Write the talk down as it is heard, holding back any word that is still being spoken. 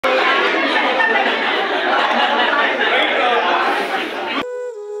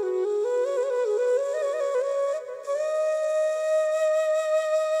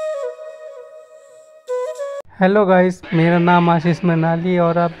Hello guys, मेरा नाम आशीष मनाली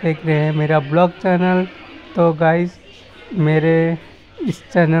और आप देख रहे हैं मेरा ब्लॉग चैनल। तो गाइस, मेरे इस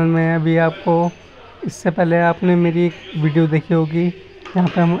चैनल में अभी आपको इससे पहले आपने मेरी एक वीडियो देखी होगी जहाँ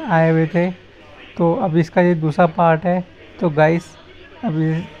पे हम आए हुए थे। तो अब इसका ये दूसरा पार्ट है। तो गाइस,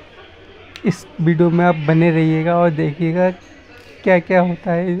 अभी इस वीडियो में आप बने रहिएगा और देखिएगा क्या क्या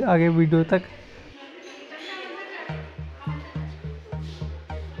होता है आगे वीडियो तक।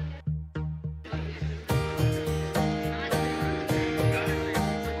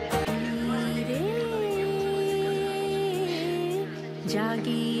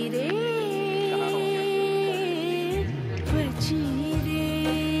 जागी रे बची रे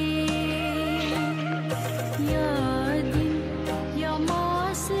या दिन या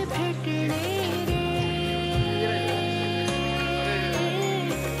मास भेटणे रे।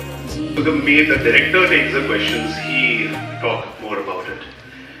 So the director takes the questions, he talk more about it.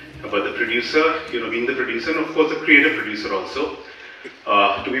 But the producer, being the producer and of course the creative producer also.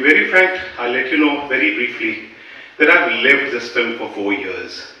 To be very frank, I'll let you know very briefly that I've lived this film for 4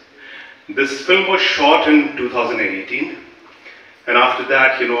 years. This film was shot in 2018, and after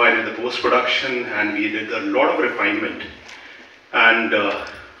that, I did the post-production and we did a lot of refinement. And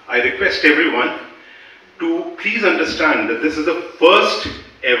I request everyone to please understand that this is the first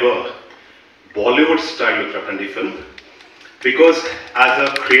ever Bollywood-style Uttrakhandi film, because as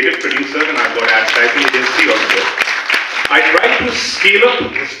a creative producer and I've got advertising agency also, I tried to scale up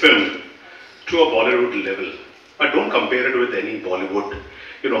this film to a Bollywood level. But don't compare it with any Bollywood,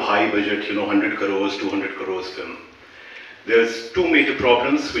 high budget, 100 crores, 200 crores film. There's two major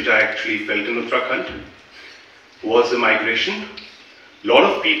problems which I actually felt in Uttarakhand. Was the migration. Lot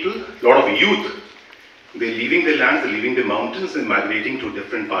of people, lot of youth, they're leaving their land, they're leaving the mountains and migrating to a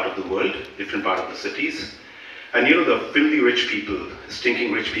different part of the world, different part of the cities. And the filthy rich people,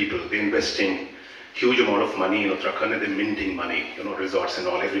 stinking rich people, they're investing huge amount of money in Uttarakhand and they're minting money, resorts and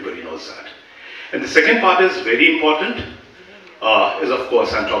all, everybody knows that. And the second part is very important, is of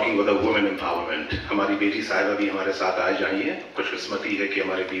course I'm talking about the women empowerment. हमारी बेटी साहिबा भी हमारे साथ आ जाई है। खुशकिस्मती है कि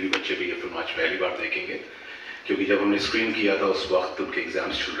हमारे बीवी बच्चे भी ये फिल्म आज पहली बार देखेंगे, क्योंकि जब हमने स्क्रीन किया था उस वक्त उनके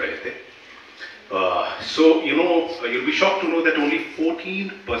एग्जाम्स चल रहे थे। So you'll be shocked to know that only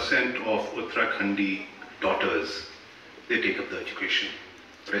 14% of Uttarakhandi daughters, they take up the education.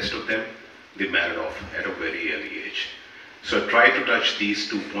 The rest of them, they married off at a very early age. So I try to touch these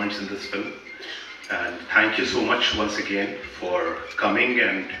 2 points in this film. And thank you so much once again for coming,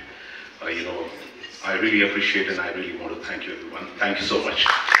 and I really appreciate it and I really want to thank you everyone. Thank you so much.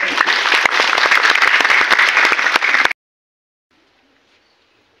 Thank you.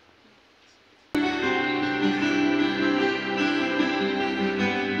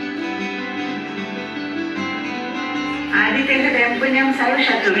 आदित्यं पुण्यं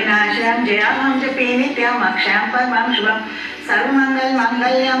सर्वशत्रुविनाशनं जयाभं जपे नित्यं अक्षयं परमं शुभं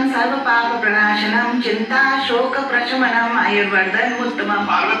सर्वमंगलमांगल्यं सर्वपापप्रणाशनं चिंता शोक प्रशमनम आयुर्वर्धन उत्तमम।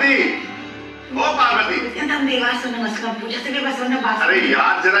 पार्वती, ओ पार्वती, एकदम देवास नमस्कार पूजा से भी बस होने बात। अरे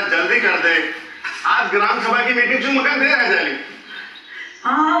यार जरा जल्दी कर दे, आज ग्राम सभा की मीटिंग शुरू मकान देर है जाली।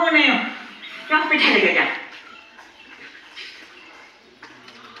 हाँ वो नहीं, क्या पिठा लेके जा।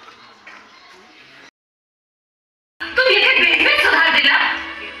 तू ये बेसमेंट सुधार दिला।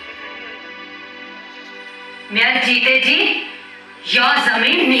 मैं जीते जी या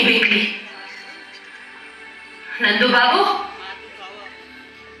जमीन नहीं बेचली। नंदू बाबू,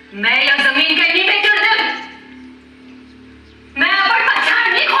 मैं या जमीन के नहीं बेचूं दूं। मैं अपन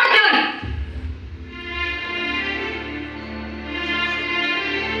पहचान नहीं खोल दूं।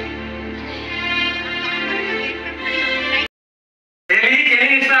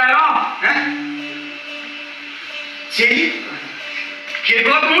 केली इसमें आयो, हैं? चेली, के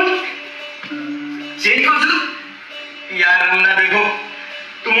को तुम? चेली को तुम? यार रमना देखो,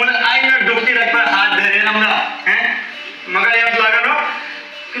 तुमने आई ना डुबती रख पर हाथ दे रहे रमना, हैं? मगर यार लगा ना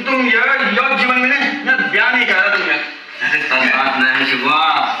कि तुम यो जीवन में ना ब्याह नहीं करा तुमने। अरे तब बात नहीं है शिवा,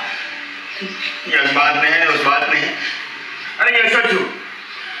 यह बात नहीं है, उस बात नहीं है। अरे ये सोचो,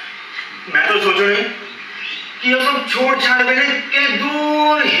 मैं तो सोचो नहीं कि ये सब छोड़ छाड़ के के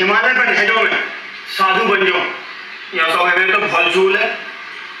दूर हिमालय पर रह जाओ, मैं साधु बन जाऊं। यह सब है मेरे तो फलचूल है,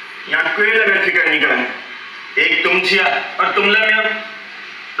 यहाँ कोई लगा फिक्र नहीं करें। एक तुम छिया और तुम लग मेरा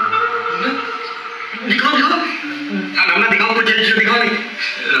दिखाओ दिखाओ रमना, दिखाओ कुछ दिखाओ नहीं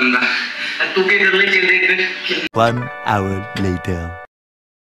रमना, तू क्या कर ले चल देख। 1 hour later.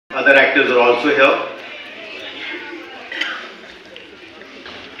 Other actors are also here.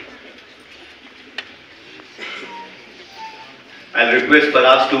 I'll request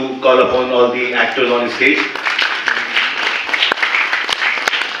Paras to call upon all the actors on the stage.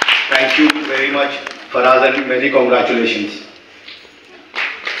 Thank you very much. Faraz, and many congratulations.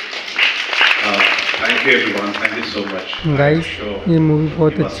 Thank you everyone. Thank you so much. Guys ये movie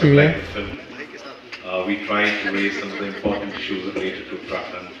बहुत You must अच्छी have है. liked the film. We tried to raise some of the important issues related to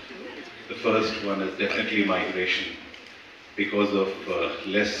Uttarakhand. The first one is definitely migration. Because of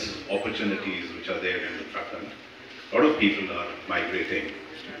less opportunities which are there in Uttarakhand, a lot of people are migrating.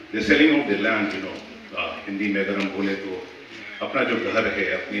 They're selling off their land, you know. Hindi में अगर हम बोले तो अपना जो घर है,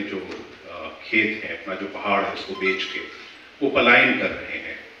 अपने जो खेत हैं, अपना जो पहाड़ है, उसको बेच के वो पलायन कर रहे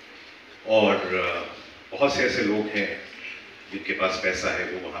हैं. और बहुत से ऐसे लोग हैं जिनके पास पैसा है,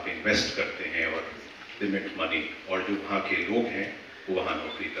 वो वहाँ पे इन्वेस्ट करते हैं और they make money. और जो वहाँ के लोग हैं वो वहाँ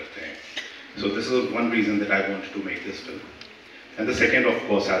नौकरी करते हैं. So this is one reason that I wanted to make this film. And the second, of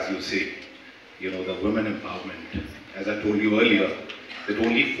course, as you see, you know, the women empowerment. As I told you earlier, that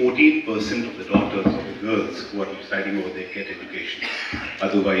only 14% of the daughters or the girls who are residing over there get education.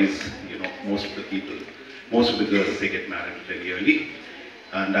 Otherwise, you know, most of the girls, they get married very early.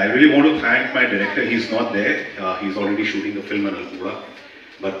 And I really want to thank my director. He's not there. He's already shooting the film in Alpura.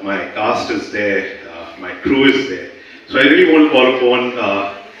 But my cast is there. My crew is there. So I really want to call upon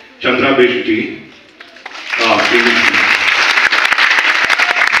Chandra Beshji.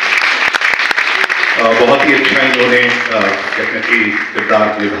 बहुत ही अच्छा इन्होंने definitely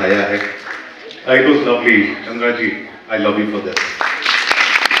किरदार निभाया है. It was lovely, Chandra ji. I love you for this.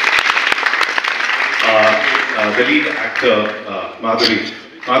 The lead actor, Madhuri.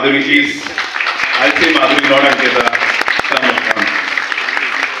 Madhuri, please. I'll say Madhuri, not Ankita. Come.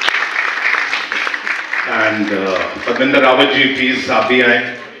 And Padminder Rawat ji, please, आप भी आए.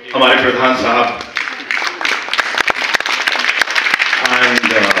 हमारे प्रधान साहब. And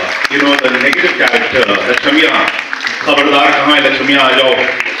you know, the negative character, Lakshmaiah, खबरदार कहाँ है लक्ष्मिया, आ जाओ.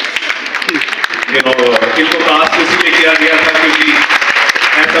 You know, इनको कास्ट इसलिए किया गया था क्योंकि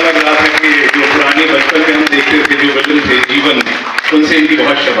ऐसा लग रहा था कि जो पुराने बचपन में हम देखते थे, जो विलन थे जीवन, उनसे इनकी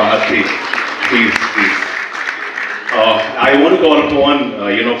बहुत शबाहत थी. Please. I want to call upon,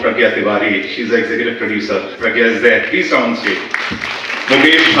 you know, Pragya Tiwari. She's the executive producer. Pragya is there. Please come on stage.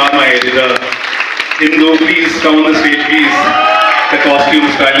 Mukesh Shah, my editor. Indu, please come on the stage, please. The costume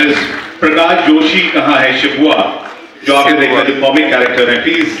stylist. Prakash Joshi कहाँ है? Shibuya, जो आपने देखा जो comic character है.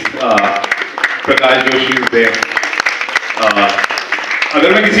 Please, Prakash Joshi is there. अगर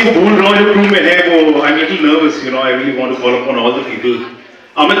मैं किसी को भूल रहा हूँ जो क्रू में है, वो I'm a little nervous, you know. I really want to call upon all the people.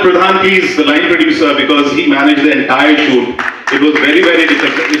 Amit Pradhan, please, the line producer, because he managed the entire shoot. It was very, very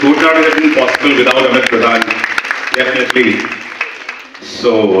difficult. It would not have been possible without Amit Pradhan, definitely.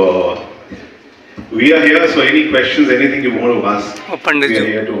 So. We are here, so any questions, anything you want to ask, we are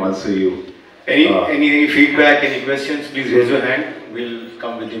here to answer you. Any feedback, any questions, please raise your hand. We'll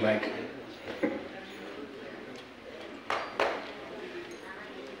come with the mic.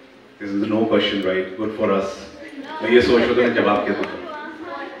 This is no question, right? Good for us. मैं ये सोच रहा था मैं जवाब क्या दूँ.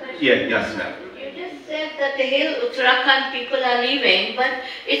 Yes, ma'am. You just said that the hill Uttarakhand people are leaving, but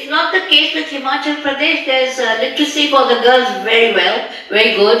it's not the case with Himachal Pradesh. There's literacy for the girls very well,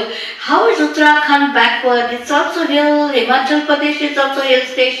 very good. How is Uttarakhand backward? It's also hill. Himachal Pradesh is also hill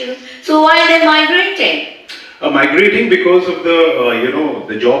station. So why are they migrating? Migrating because of the you know,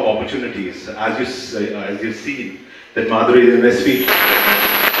 the job opportunities. As you've seen that Madhuri in the speech,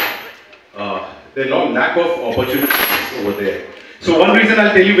 there's no lack of opportunities over there. So one reason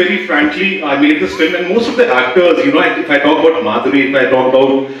I'll tell you very frankly, I made this film, and most of the actors, you know, if I talk about Madhuri, if I talk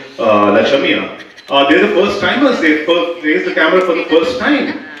about Lachamiya, they're the first timers. They raised the camera for the first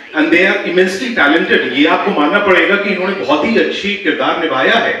time, and they are immensely talented. ये आपको मानना पड़ेगा कि इन्होंने बहुत ही अच्छी किरदार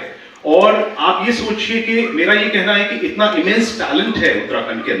निभाया है. और आप ये सोचिए कि मेरा ये कहना है कि इतना इमेंस टैलेंट है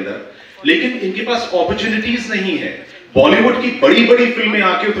उत्तराखंड के अंदर, लेकिन इनके पास अपॉर्चुनिटीज नहीं है. बॉलीवुड की बड़ी बड़ी फिल्में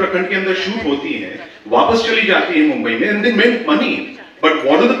आके उत्तराखंड के अंदर शूट होती हैं, वापस चली जाती हैं मुंबई में, and they make money. But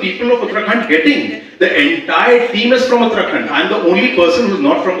what are the people of Uttarakhand getting? The entire team is from Uttarakhand. I'm the only person who's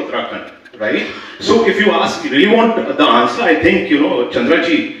not from Uttarakhand, right? So if you ask, you really want the answer, I think, you know, Chandra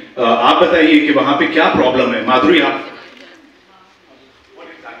ji, आप बताइए कि वहाँ पे क्या problem है. माधुरी, आप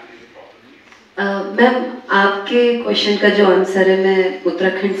ma'am, आपके question का जो आंसर है, मैं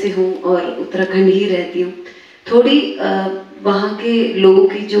उत्तराखंड से हूँ और उत्तराखंड ही रहती हूँ. थोड़ी वहाँ के लोगों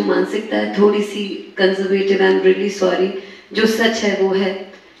की जो मानसिकता है थोड़ी सी conservative. I am really sorry. जो सच है वो है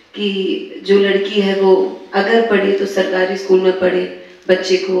कि जो लड़की है वो अगर पढ़े तो सरकारी स्कूल में पढ़े,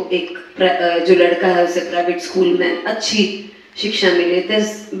 बच्चे को एक जो लड़का है उसे प्राइवेट स्कूल में अच्छी शिक्षा मिले.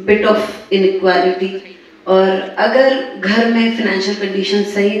 This bit of inequality. और अगर घर में फाइनेंशियल कंडीशन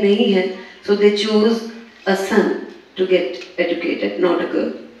सही नहीं है, सो they choose a sun to get educated, not a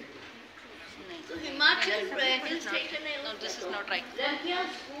girl. Himachal hill station है, लड़कियां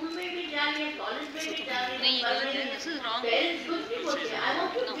स्कूल में भी जा रही हैं, कॉलेज में भी जा रही हूँ, पेरेंट्स कुछ नहीं बोलते। I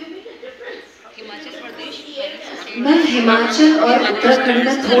want to give me the difference. Himachal Pradesh मैं हिमाचल और उत्तराखंड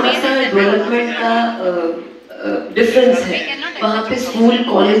में थोड़ा सा डेवलपमेंट का डिफरेंस है। वहाँ पे स्कूल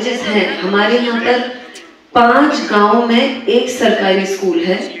कॉलेजेस हैं, हमारे यहाँ पर 5 गांव में एक सरकारी स्कूल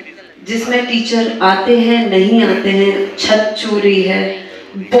है जिसमें टीचर आते हैं नहीं आते हैं, छत चोरी है,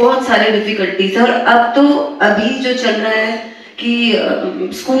 बहुत सारे डिफिकल्टीज है। और अब तो अभी जो चल रहा है कि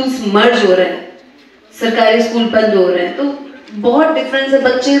स्कूल्स मर्ज हो रहे हैं, सरकारी स्कूल बंद हो रहे हैं, तो बहुत डिफरेंस है।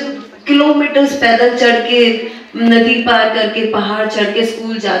 बच्चे किलोमीटर्स पैदल चढ़ के, नदी पार करके, पहाड़ चढ़ के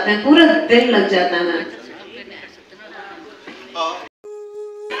स्कूल जाते हैं, पूरा दिन लग जाता है मैम।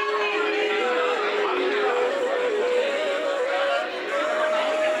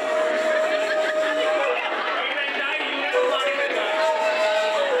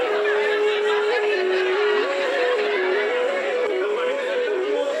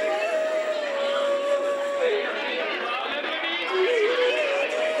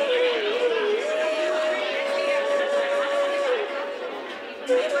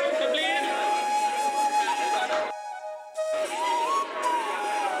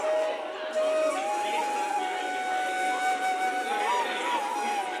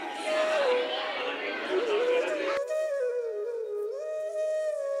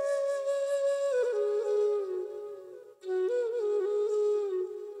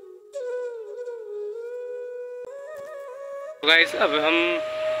 गाइस अब हम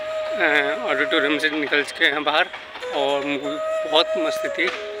ऑडिटोरियम से निकल चुके हैं बाहर और मूवी बहुत मस्त थी,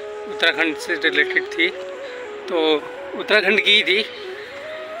 उत्तराखंड से रिलेटेड थी, तो उत्तराखंड की ही थी।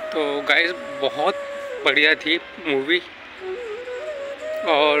 तो गाइस बहुत बढ़िया थी मूवी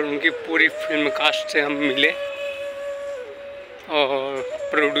और उनकी पूरी फिल्म कास्ट से हम मिले और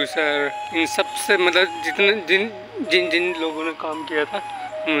प्रोड्यूसर इन सब से, मतलब जिन जिन लोगों ने काम किया था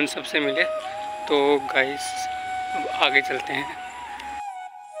हम उन सब से मिले। तो गाइस अब आगे चलते हैं।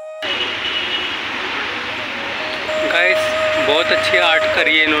 गाइस बहुत अच्छी आर्ट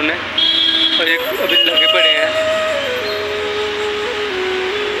करी है इन्होंने और एक अभी लगे पड़े हैं।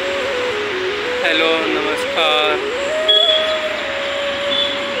 हेलो नमस्कार।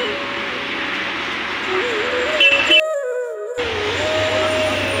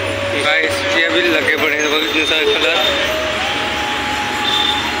 गाइस ये अभी लगे पड़े हैं, इतने सारे कलर,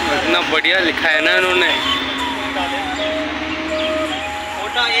 इतना बढ़िया लिखा है ना इन्होंने।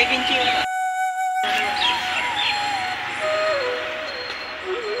 1 इंची वाला।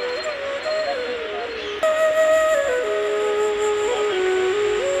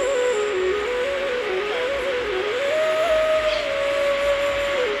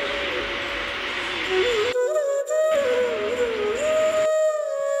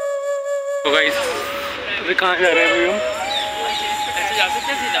 तो गाइस अभी कहाँ जा रहे हैं अभी हम? ऐसे जा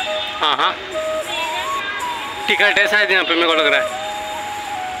सकते हैं सीधा? हाँ हाँ टिकट है शायद यहाँ पे, मेरे को लग रहा है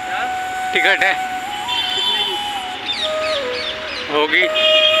टिकट है, होगी।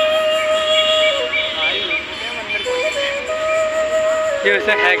 ये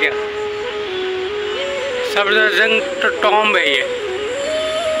वैसे है क्या? सफदरजंग टॉम्ब है ये।